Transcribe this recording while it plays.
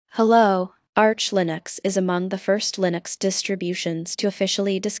Hello. Arch Linux is among the first Linux distributions to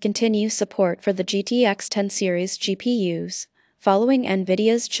officially discontinue support for the GTX 10 series GPUs, following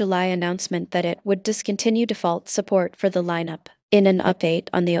Nvidia's July announcement that it would discontinue default support for the lineup. In an update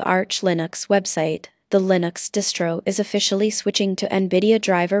on the Arch Linux website, the Linux distro is officially switching to Nvidia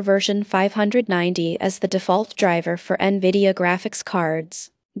driver version 590 as the default driver for Nvidia graphics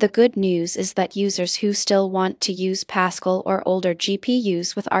cards. The good news is that users who still want to use Pascal or older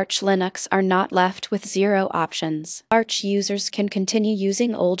GPUs with Arch Linux are not left with zero options. Arch users can continue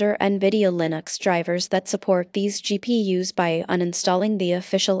using older Nvidia Linux drivers that support these GPUs by uninstalling the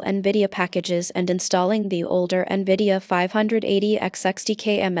official Nvidia packages and installing the older Nvidia 580X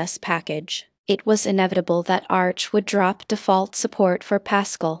XDK-MS package. It was inevitable that Arch would drop default support for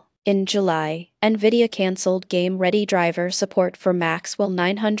Pascal. In July, Nvidia cancelled game-ready driver support for Maxwell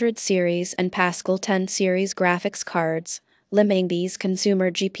 900 series and Pascal 10 series graphics cards, limiting these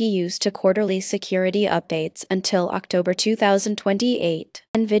consumer GPUs to quarterly security updates until October 2028.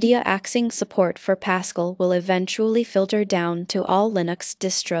 Nvidia axing support for Pascal will eventually filter down to all Linux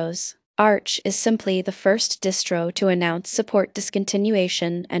distros. Arch is simply the first distro to announce support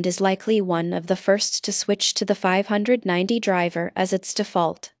discontinuation and is likely one of the first to switch to the 590 driver as its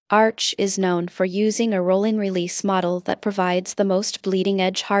default. Arch is known for using a rolling release model that provides the most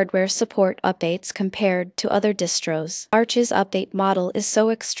bleeding-edge hardware support updates compared to other distros. Arch's update model is so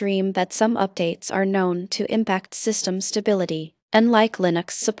extreme that some updates are known to impact system stability. Unlike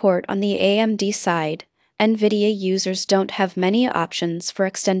Linux support on the AMD side, Nvidia users don't have many options for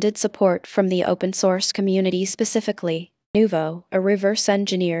extended support from the open-source community specifically. Nuvo, a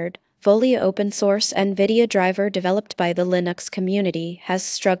reverse-engineered, fully open-source Nvidia driver developed by the Linux community, has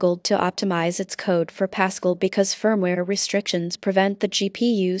struggled to optimize its code for Pascal because firmware restrictions prevent the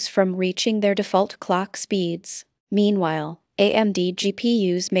GPUs from reaching their default clock speeds. Meanwhile, AMD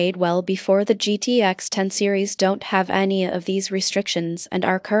GPUs made well before the GTX 10 series don't have any of these restrictions and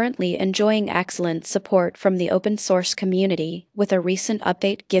are currently enjoying excellent support from the open-source community, with a recent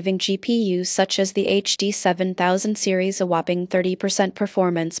update giving GPUs such as the HD 7000 series a whopping 30%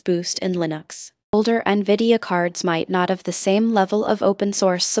 performance boost in Linux. Older Nvidia cards might not have the same level of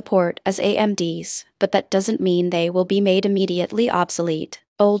open-source support as AMD's, but that doesn't mean they will be made immediately obsolete.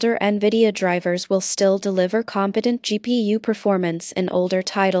 Older Nvidia drivers will still deliver competent GPU performance in older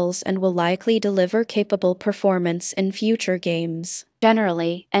titles and will likely deliver capable performance in future games.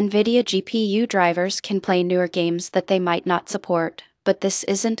 Generally, Nvidia GPU drivers can play newer games that they might not support, but this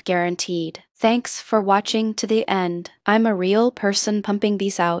isn't guaranteed. Thanks for watching to the end. I'm a real person pumping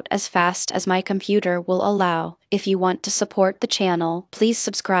these out as fast as my computer will allow. If you want to support the channel, please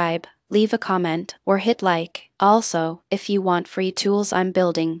subscribe, leave a comment, or hit like. Also, if you want free tools I'm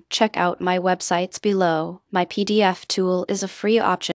building, check out my websites below. My PDF tool is a free option.